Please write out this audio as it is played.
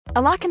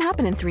A lot can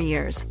happen in 3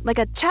 years, like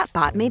a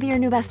chatbot may be your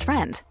new best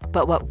friend.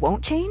 But what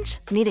won't change?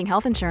 Needing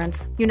health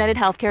insurance. United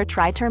Healthcare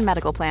Tri-Term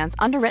Medical Plans,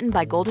 underwritten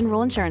by Golden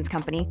Rule Insurance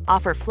Company,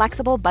 offer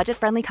flexible,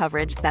 budget-friendly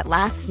coverage that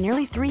lasts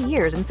nearly 3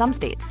 years in some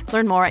states.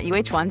 Learn more at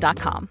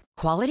uh1.com.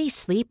 Quality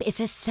sleep is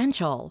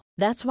essential.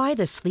 That's why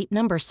the Sleep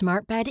Number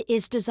Smart Bed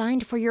is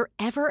designed for your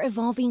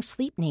ever-evolving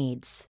sleep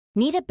needs.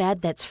 Need a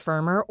bed that's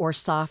firmer or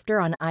softer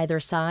on either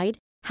side?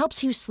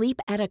 Helps you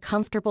sleep at a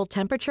comfortable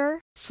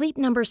temperature? Sleep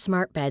Number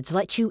Smart Beds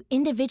let you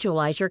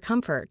individualize your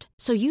comfort,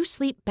 so you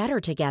sleep better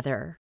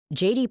together.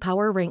 J.D.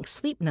 Power ranks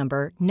Sleep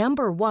Number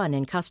number 1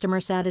 in customer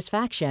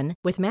satisfaction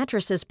with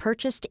mattresses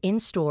purchased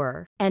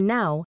in-store. And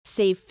now,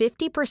 save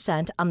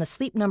 50% on the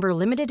Sleep Number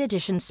Limited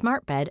Edition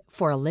Smart Bed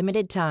for a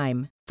limited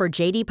time. For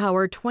J.D.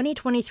 Power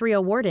 2023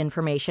 award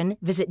information,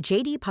 visit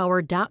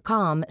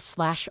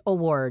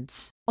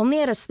jdpower.com/awards.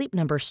 Only at a Sleep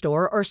Number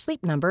store or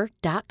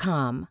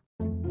sleepnumber.com.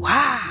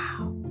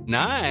 Wow.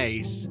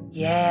 Nice.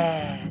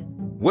 Yeah.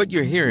 What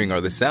you're hearing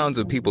are the sounds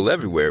of people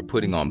everywhere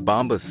putting on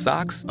Bombas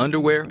socks,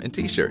 underwear, and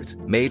T-shirts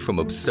made from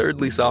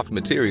absurdly soft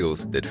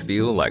materials that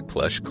feel like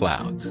plush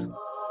clouds.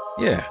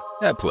 Yeah,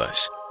 that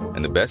plush.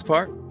 And the best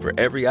part? For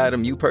every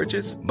item you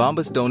purchase,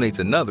 Bombas donates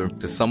another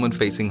to someone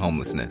facing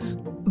homelessness.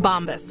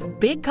 Bombas.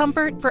 Big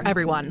comfort for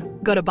everyone.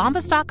 Go to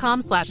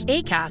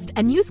bombas.com/ACAST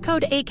and use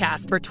code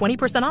ACAST for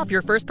 20% off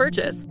your first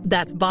purchase.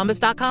 That's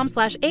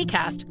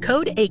bombas.com/ACAST.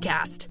 Code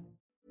ACAST.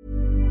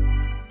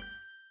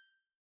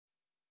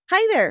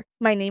 Hi there,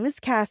 my name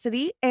is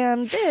Cassidy,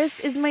 and this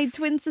is my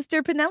twin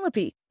sister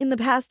Penelope. In the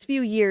past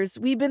few years,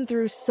 we've been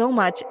through so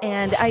much,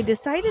 and I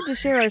decided to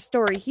share our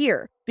story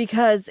here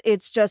because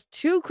it's just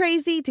too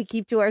crazy to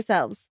keep to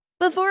ourselves.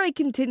 Before I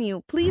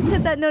continue, please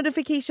hit that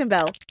notification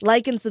bell,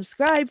 like and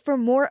subscribe for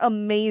more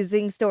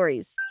amazing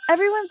stories.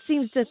 Everyone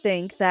seems to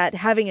think that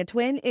having a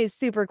twin is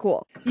super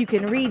cool. You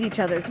can read each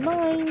other's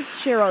minds,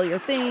 share all your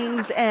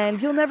things,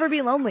 and you'll never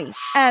be lonely.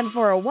 And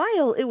for a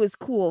while, it was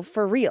cool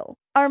for real.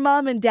 Our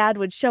mom and dad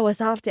would show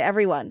us off to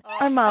everyone.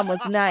 Our mom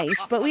was nice,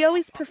 but we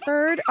always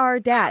preferred our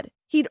dad.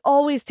 He'd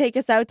always take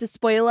us out to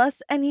spoil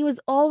us, and he was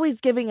always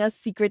giving us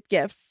secret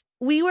gifts.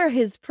 We were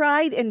his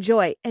pride and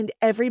joy, and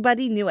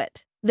everybody knew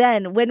it.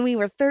 Then, when we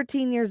were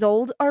 13 years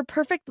old, our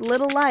perfect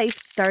little life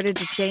started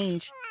to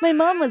change. My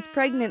mom was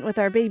pregnant with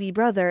our baby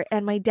brother,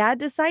 and my dad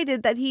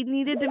decided that he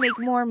needed to make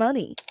more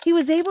money. He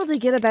was able to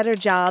get a better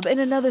job in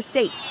another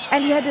state,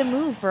 and he had to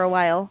move for a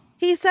while.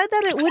 He said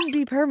that it wouldn't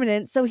be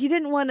permanent, so he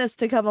didn't want us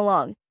to come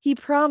along. He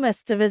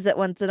promised to visit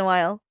once in a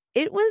while.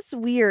 It was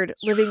weird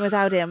living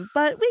without him,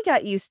 but we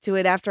got used to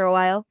it after a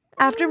while.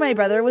 After my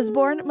brother was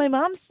born, my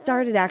mom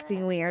started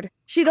acting weird.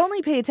 She'd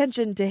only pay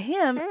attention to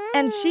him,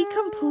 and she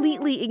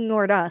completely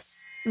ignored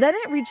us. Then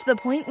it reached the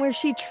point where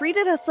she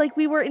treated us like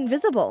we were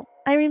invisible.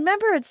 I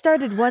remember it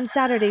started one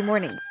Saturday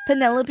morning.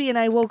 Penelope and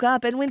I woke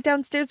up and went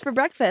downstairs for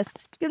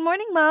breakfast. "Good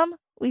morning, Mom,"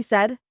 we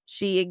said.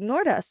 She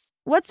ignored us.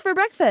 "What's for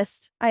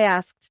breakfast?" I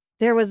asked.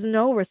 There was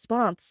no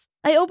response.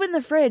 I opened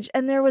the fridge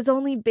and there was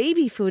only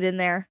baby food in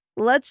there.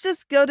 "Let's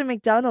just go to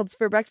McDonald's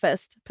for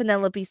breakfast,"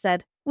 Penelope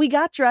said. We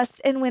got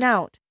dressed and went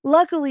out.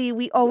 Luckily,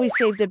 we always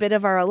saved a bit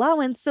of our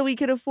allowance so we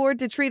could afford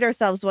to treat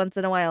ourselves once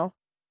in a while.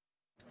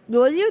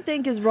 "What do you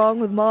think is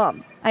wrong with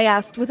Mom?" I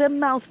asked with a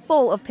mouth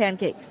full of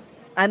pancakes.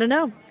 "I don't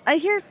know. I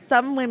hear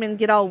some women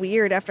get all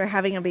weird after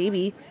having a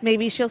baby.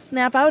 Maybe she'll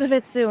snap out of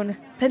it soon,"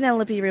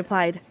 Penelope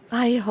replied.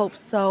 "I hope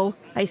so,"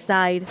 I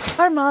sighed.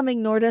 Our mom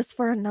ignored us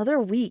for another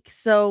week,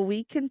 so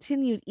we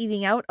continued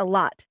eating out a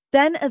lot.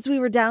 Then, as we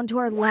were down to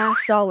our last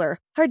dollar,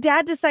 our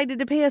dad decided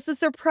to pay us a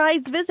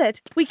surprise visit.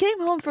 We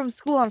came home from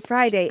school on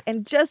Friday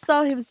and just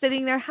saw him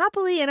sitting there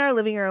happily in our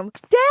living room.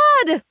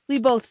 "Dad!" we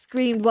both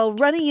screamed while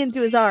running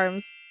into his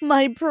arms.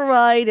 "My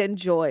pride and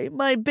joy,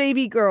 my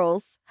baby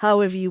girls,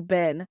 how have you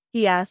been?"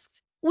 he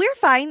asked. "We're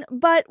fine,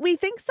 but we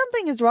think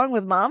something is wrong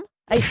with Mom,"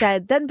 I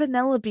said. Then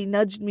Penelope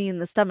nudged me in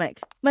the stomach.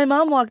 My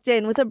mom walked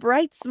in with a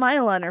bright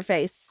smile on her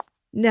face.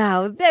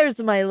 "Now, there's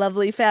my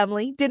lovely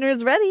family.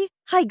 Dinner's ready.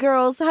 Hi,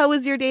 girls. How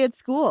was your day at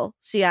school?"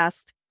 she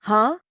asked.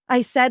 "Huh?"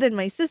 I said, and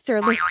my sister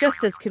looked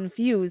just as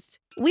confused.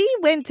 We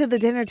went to the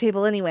dinner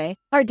table anyway.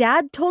 Our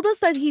dad told us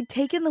that he'd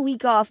taken the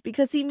week off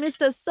because he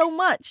missed us so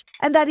much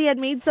and that he had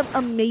made some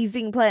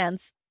amazing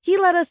plans. He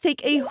let us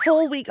take a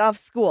whole week off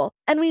school,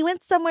 and we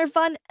went somewhere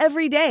fun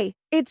every day.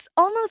 It's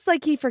almost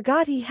like he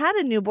forgot he had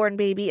a newborn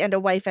baby and a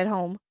wife at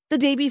home. The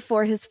day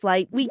before his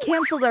flight, we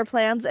canceled our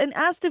plans and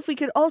asked if we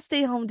could all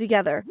stay home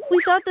together.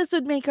 We thought this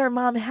would make our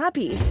mom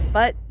happy,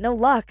 but no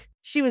luck.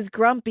 She was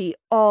grumpy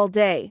all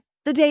day.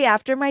 The day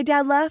after my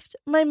dad left,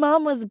 my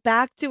mom was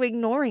back to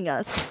ignoring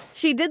us.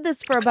 She did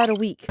this for about a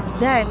week.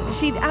 Then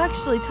she'd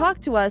actually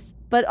talk to us,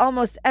 but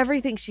almost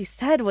everything she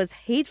said was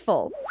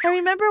hateful. I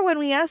remember when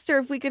we asked her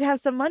if we could have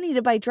some money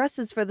to buy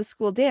dresses for the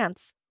school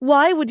dance.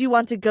 "Why would you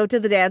want to go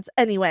to the dance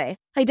anyway?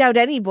 I doubt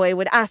any boy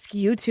would ask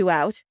you two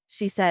out,"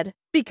 she said.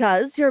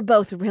 "Because you're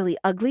both really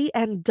ugly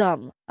and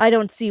dumb. I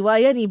don't see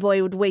why any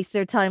boy would waste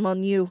their time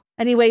on you.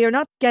 Anyway, you're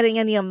not getting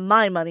any of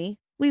my money."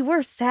 We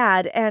were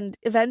sad and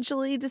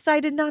eventually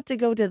decided not to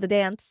go to the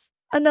dance.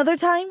 Another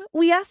time,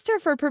 we asked her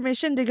for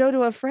permission to go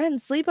to a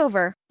friend's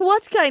sleepover.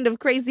 What kind of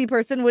crazy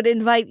person would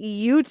invite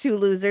you two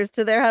losers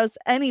to their house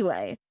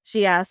anyway?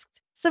 She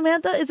asked.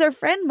 Samantha is our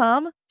friend,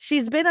 Mom.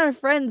 She's been our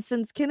friend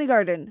since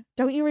kindergarten.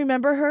 Don't you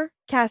remember her?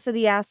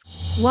 Cassidy asked.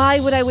 Why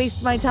would I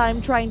waste my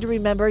time trying to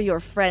remember your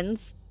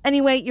friends?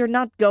 Anyway, you're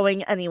not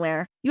going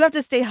anywhere. You have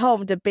to stay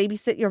home to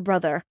babysit your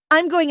brother.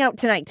 I'm going out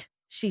tonight,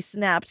 she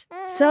snapped.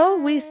 So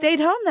we stayed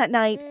home that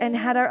night and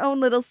had our own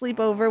little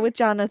sleepover with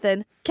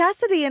Jonathan.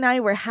 Cassidy and I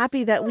were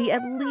happy that we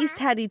at least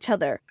had each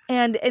other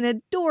and an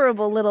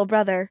adorable little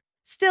brother.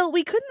 Still,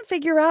 we couldn't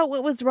figure out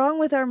what was wrong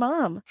with our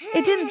mom.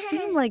 It didn't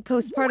seem like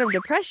postpartum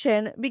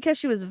depression because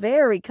she was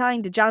very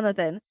kind to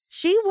Jonathan.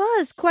 She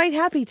was quite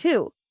happy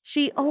too.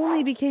 She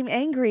only became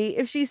angry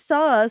if she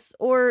saw us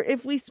or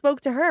if we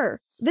spoke to her.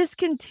 This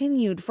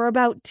continued for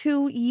about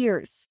 2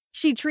 years.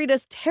 She'd treat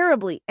us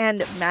terribly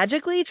and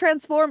magically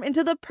transform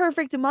into the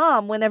perfect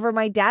mom whenever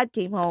my dad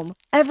came home.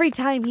 Every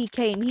time he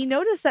came, he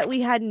noticed that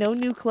we had no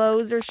new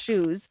clothes or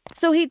shoes,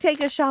 so he'd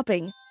take us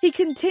shopping. He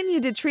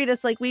continued to treat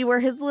us like we were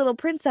his little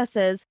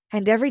princesses,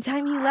 and every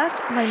time he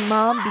left, my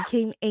mom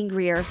became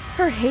angrier.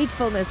 Her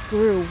hatefulness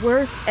grew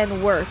worse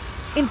and worse.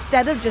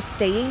 Instead of just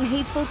saying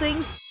hateful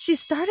things, she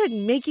started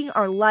making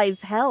our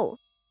lives hell.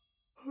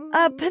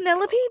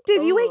 Penelope,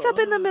 did you wake up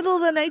in the middle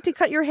of the night to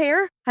cut your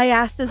hair? I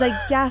asked as I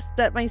gasped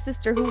at my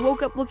sister, who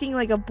woke up looking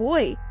like a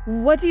boy.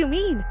 What do you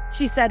mean?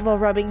 She said while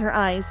rubbing her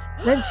eyes.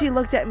 Then she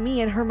looked at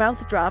me and her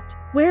mouth dropped.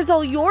 Where's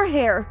all your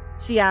hair?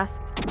 She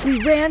asked.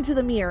 We ran to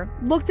the mirror,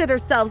 looked at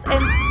ourselves,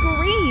 and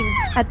screamed.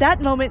 At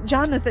that moment,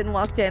 Jonathan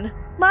walked in.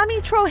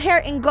 Mommy throw hair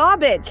in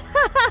garbage.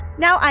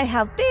 Now I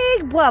have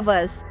big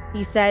boavas,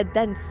 he said,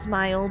 then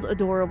smiled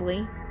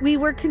adorably. We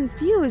were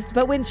confused,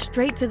 but went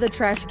straight to the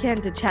trash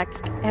can to check.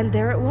 And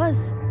there it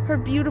was, her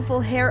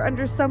beautiful hair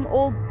under some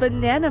old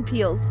banana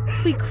peels.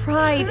 We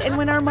cried, and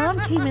when our mom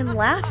came in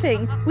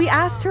laughing, we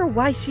asked her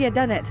why she had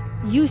done it.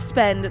 You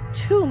spend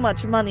too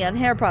much money on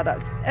hair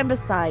products, and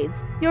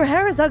besides, your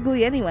hair is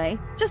ugly anyway.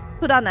 Just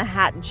put on a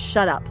hat and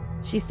shut up,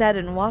 she said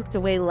and walked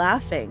away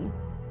laughing.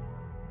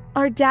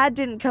 Our dad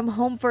didn't come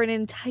home for an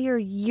entire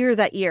year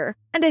that year,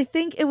 and I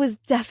think it was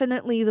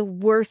definitely the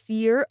worst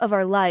year of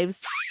our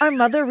lives. Our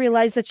mother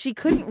realized that she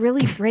couldn't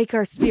really break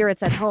our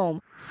spirits at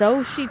home,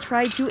 so she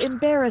tried to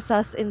embarrass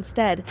us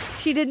instead.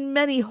 She did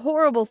many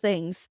horrible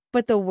things,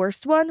 but the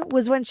worst one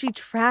was when she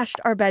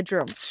trashed our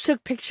bedroom,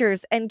 took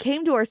pictures, and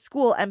came to our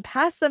school and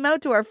passed them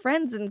out to our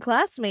friends and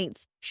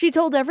classmates. She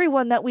told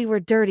everyone that we were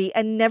dirty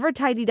and never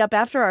tidied up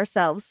after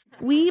ourselves.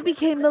 We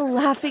became the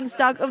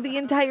laughingstock of the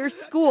entire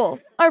school.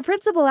 Our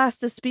principal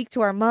asked to speak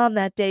to our mom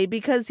that day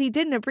because he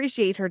didn't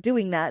appreciate her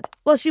doing that.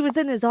 While she was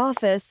in his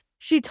office,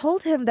 she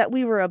told him that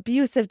we were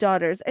abusive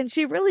daughters and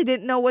she really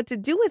didn't know what to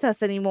do with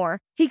us anymore.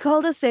 He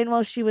called us in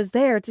while she was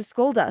there to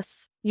scold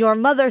us. Your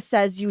mother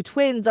says you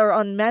twins are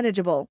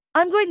unmanageable.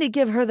 I'm going to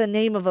give her the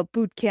name of a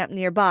boot camp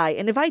nearby,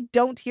 and if I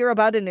don't hear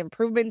about an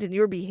improvement in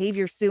your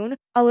behavior soon,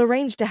 I'll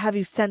arrange to have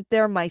you sent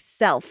there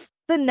myself.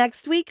 The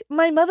next week,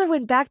 my mother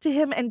went back to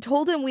him and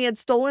told him we had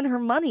stolen her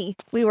money.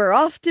 We were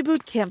off to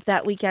boot camp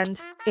that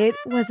weekend. It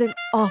was an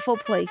awful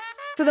place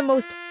for the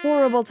most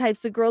horrible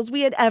types of girls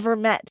we had ever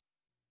met.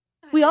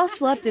 We all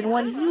slept in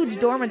one huge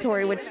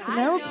dormitory which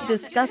smelled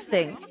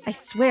disgusting. I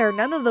swear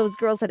none of those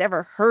girls had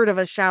ever heard of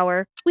a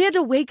shower. We had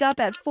to wake up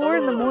at 4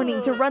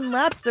 a.m. to run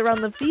laps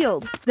around the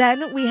field.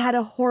 Then we had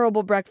a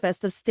horrible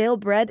breakfast of stale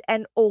bread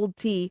and old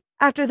tea.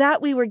 After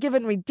that, we were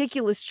given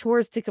ridiculous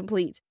chores to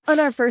complete. On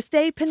our first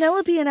day,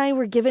 Penelope and I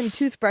were given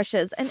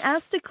toothbrushes and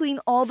asked to clean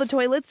all the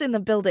toilets in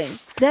the building.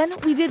 Then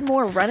we did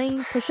more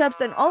running,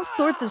 push-ups, and all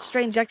sorts of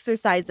strange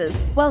exercises,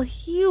 while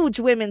huge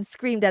women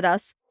screamed at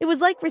us. It was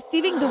like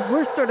receiving the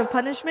worst sort of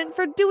punishment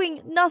for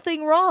doing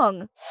nothing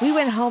wrong. We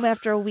went home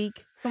after a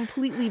week,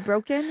 completely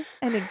broken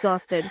and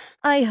exhausted.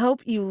 I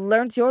hope you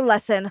learned your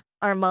lesson,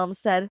 our mom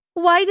said.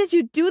 Why did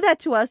you do that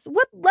to us?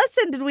 What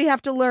lesson did we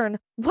have to learn?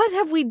 What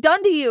have we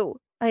done to you?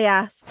 I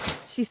asked.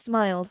 She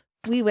smiled.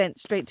 We went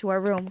straight to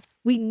our room.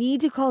 We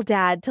need to call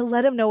Dad to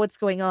let him know what's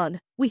going on.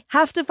 We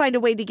have to find a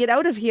way to get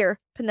out of here,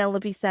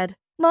 Penelope said.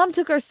 Mom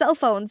took our cell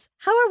phones.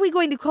 How are we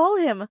going to call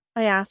him?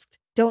 I asked.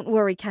 Don't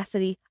worry,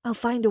 Cassidy. I'll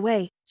find a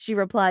way, she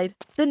replied.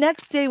 The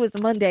next day was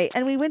Monday,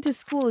 and we went to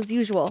school as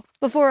usual.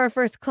 Before our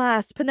first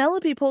class,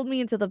 Penelope pulled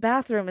me into the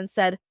bathroom and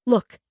said,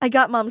 Look, I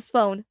got Mom's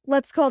phone.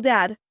 Let's call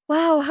Dad.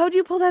 Wow, how'd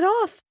you pull that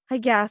off? I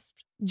gasped.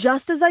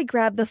 Just as I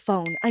grabbed the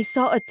phone, I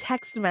saw a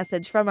text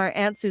message from our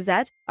Aunt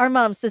Suzette, our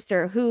mom's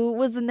sister, who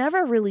was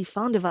never really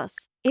fond of us.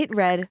 It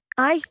read,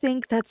 I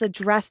think that's a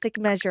drastic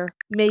measure.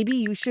 Maybe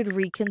you should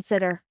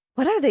reconsider.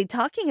 What are they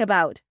talking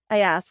about? I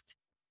asked.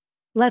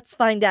 Let's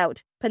find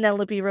out,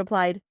 Penelope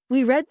replied.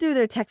 We read through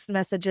their text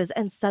messages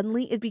and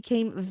suddenly it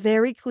became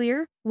very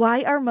clear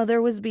why our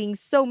mother was being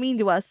so mean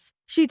to us.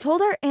 She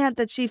told our aunt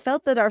that she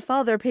felt that our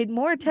father paid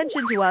more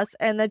attention to us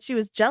and that she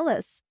was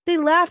jealous. They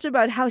laughed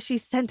about how she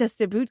sent us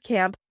to boot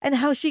camp and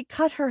how she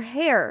cut her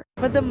hair.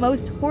 But the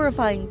most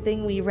horrifying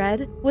thing we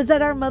read was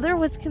that our mother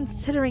was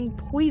considering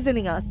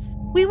poisoning us.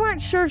 We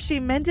weren't sure if she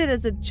meant it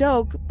as a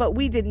joke, but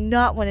we did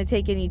not want to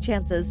take any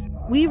chances.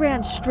 We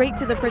ran straight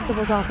to the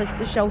principal's office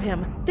to show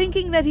him,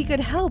 thinking that he could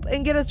help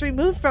and get us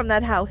removed from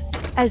that house.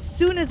 As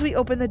soon as we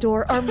opened the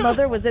door, our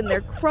mother was in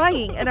there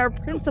crying, and our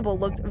principal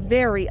looked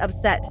very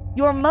upset.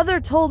 "Your mother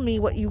told me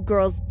what you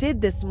girls did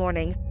this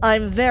morning.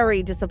 I'm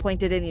very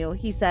disappointed in you,"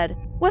 he said.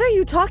 "What are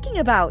you talking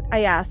about?"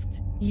 I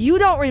asked. "You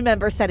don't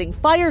remember setting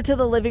fire to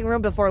the living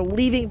room before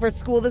leaving for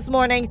school this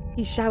morning?"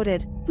 he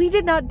shouted. "We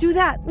did not do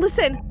that.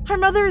 Listen, our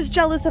mother is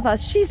jealous of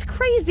us. She's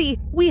crazy.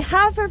 We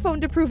have her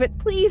phone to prove it.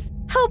 Please,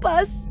 help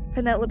us,"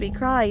 Penelope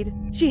cried.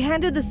 She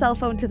handed the cell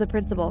phone to the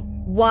principal.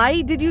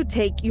 "Why did you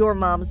take your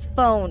mom's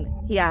phone?"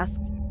 he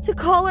asked. "To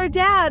call our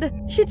dad.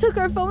 She took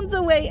our phones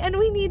away, and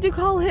we need to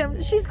call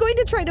him. She's going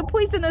to try to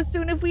poison us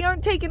soon if we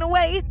aren't taken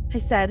away," I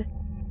said.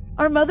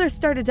 Our mother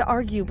started to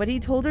argue, but he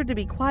told her to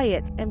be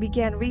quiet and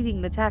began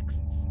reading the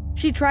texts.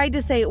 She tried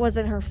to say it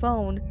wasn't her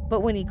phone,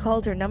 but when he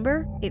called her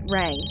number, it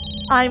rang.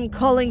 "I'm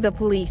calling the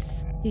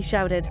police," he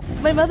shouted.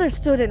 My mother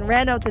stood and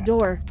ran out the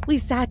door. We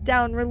sat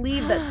down,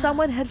 relieved that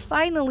someone had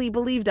finally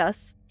believed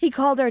us. He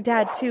called our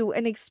dad too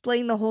and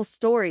explained the whole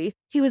story.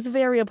 He was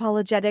very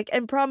apologetic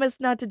and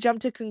promised not to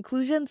jump to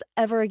conclusions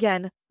ever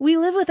again. We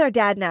live with our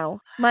dad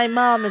now. My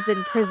mom is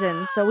in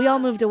prison, so we all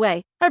moved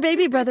away. Our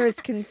baby brother is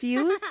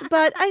confused,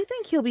 but I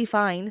think he'll be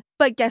fine.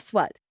 But guess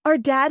what? Our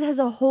dad has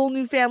a whole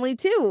new family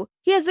too.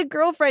 He has a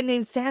girlfriend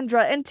named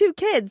Sandra and 2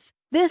 kids.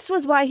 This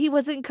was why he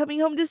wasn't coming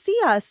home to see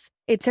us.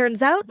 It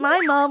turns out my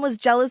mom was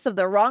jealous of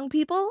the wrong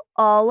people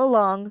all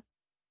along.